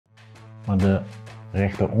Maar de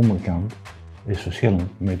rechteronderkant is verschillend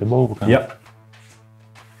met de bovenkant. Yep.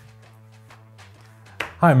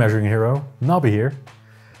 Hi Measuring Hero, Nobby here.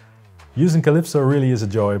 Using Calypso really is a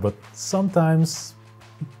joy, but sometimes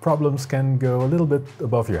problems can go a little bit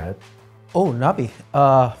above your head. Oh, Nobby.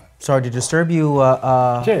 Sorry to disturb you.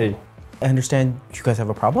 Jay. I understand you guys have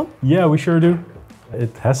a problem? Yeah, we sure do.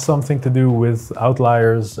 It has something to do with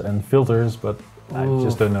outliers and filters, but I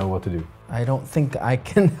just don't know what to do. I don't think I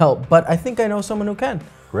can help, but I think I know someone who can.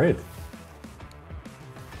 Great.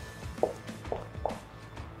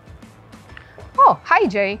 Oh, hi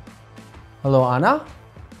Jay. Hello, Anna?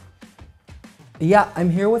 Yeah, I'm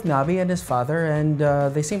here with Nobby and his father, and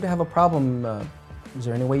they seem to have a problem. Is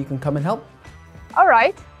there any way you can come and help? All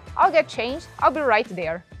right, I'll get changed. I'll be right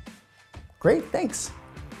there. Great, thanks.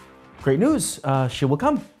 Great news, she will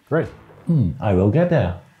come. Great. I will get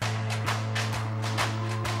there.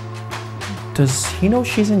 Does he know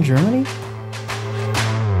she's in Germany?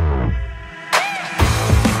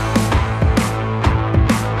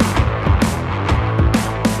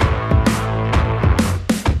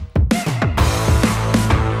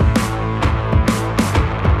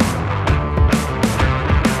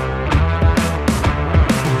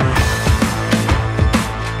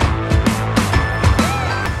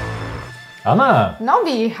 Anna!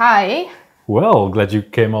 Nobby, hi. Well, glad you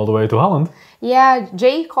came all the way to Holland. Yeah,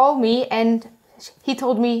 Jay called me and he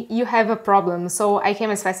told me you have a problem, so I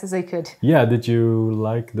came as fast as I could. Yeah, did you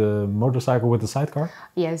like the motorcycle with the sidecar?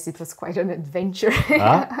 Yes, it was quite an adventure.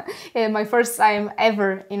 Ah? Yeah, my first time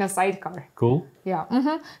ever in a sidecar. Cool. Yeah.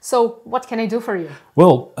 So, what can I do for you?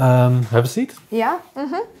 Well, have a seat. Yeah.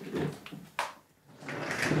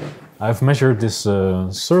 I've measured this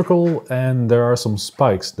circle and there are some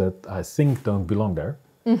spikes that I think don't belong there.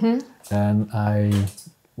 And I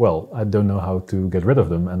don't know how to get rid of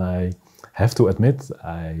them, and I have to admit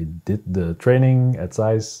I did the training at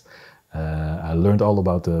ZEISS. I learned all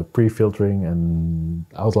about the pre-filtering and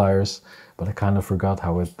outliers, but I kind of forgot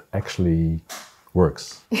how it actually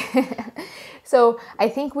works. So I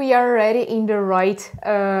think we are already in the right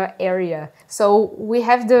area. So we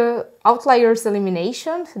have the outliers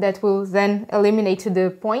elimination that will then eliminate the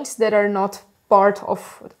points that are not part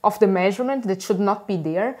of the measurement, that should not be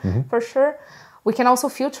there for sure. We can also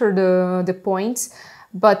filter the points,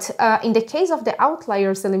 but in the case of the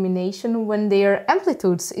outliers elimination, when their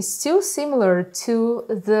amplitudes is still similar to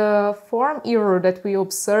the form error that we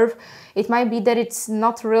observe, it might be that it's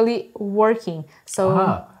not really working.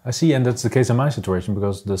 So I see, and that's the case in my situation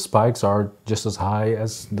because the spikes are just as high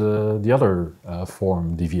as the other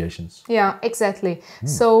form deviations. yeah, exactly.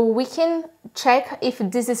 So we can check if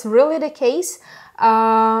this is really the case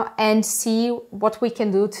and see what we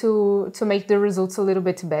can do to make the results a little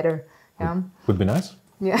bit better. Yeah. Would be nice.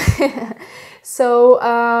 Yeah. So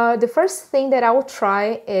the first thing that I'll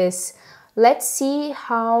try is, let's see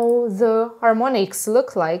how the harmonics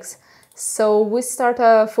look like. So we start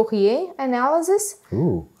a Fourier analysis.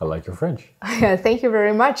 Ooh, I like your French. Thank you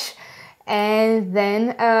very much. And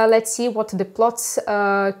then let's see what the plots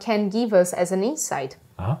can give us as an insight.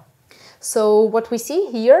 So what we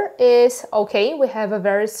see here is, okay, we have a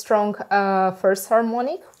very strong first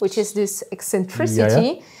harmonic, which is this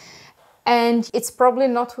eccentricity. Yeah. And it's probably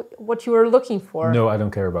not what you were looking for. No, I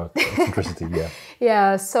don't care about eccentricity, yeah.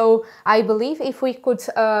 Yeah, so I believe if we could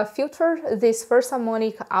filter this first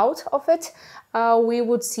harmonic out of it, we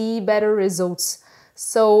would see better results.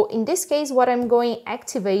 So in this case, what I'm going to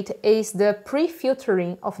activate is the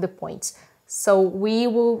pre-filtering of the points. So we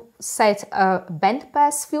will set a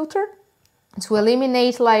bandpass filter to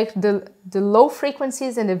eliminate like the low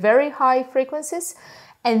frequencies and the very high frequencies.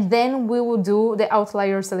 And then we will do the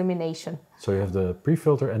outliers elimination. So you have the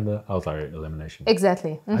pre-filter and the outlier elimination.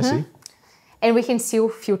 Exactly. I see. And we can still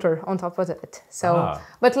filter on top of it. So,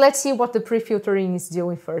 but let's see what the pre-filtering is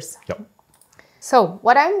doing first. Yep. So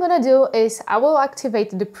what I'm gonna do is I will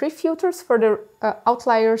activate the pre-filters for the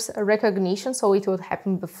outliers recognition. So it will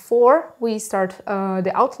happen before we start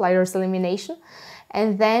the outliers elimination.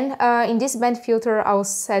 And then in this band filter, I'll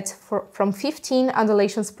set from 15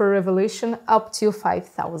 undulations per revolution up to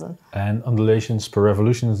 5,000. And undulations per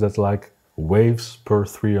revolution, is that like waves per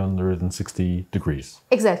 360 degrees?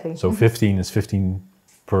 Exactly. So 15 is 15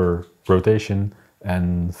 per rotation,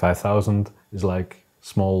 and 5,000 is like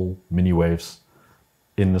small mini waves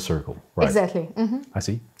in the circle, right? Exactly. I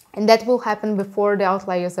see. And that will happen before the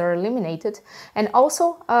outliers are eliminated. And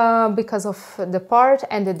also, because of the part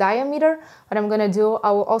and the diameter, what I'm going to do,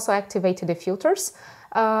 I will also activate the filters.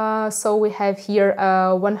 So we have here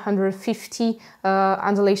 150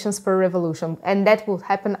 undulations per revolution, and that will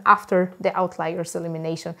happen after the outliers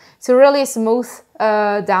elimination. To really smooth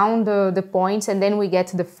down the points, and then we get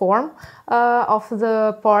the form of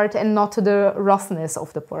the part and not the roughness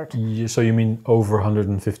of the part. So you mean over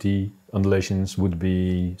 150 undulations would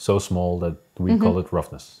be so small that we call it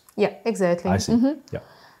roughness? Yeah, exactly. I see. Yeah.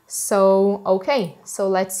 So, okay, so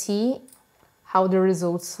let's see how the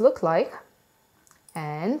results look like.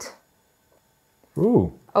 And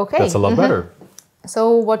ooh, okay, that's a lot better.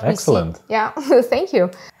 So what excellent. We see, yeah, thank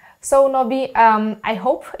you. So Nobby, I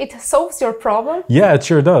hope it solves your problem. Yeah, it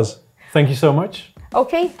sure does. Thank you so much.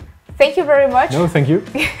 Okay, thank you very much. No, thank you.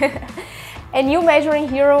 And you Measuring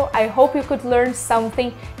Hero, I hope you could learn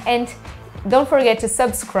something, and don't forget to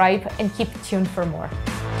subscribe and keep tuned for more.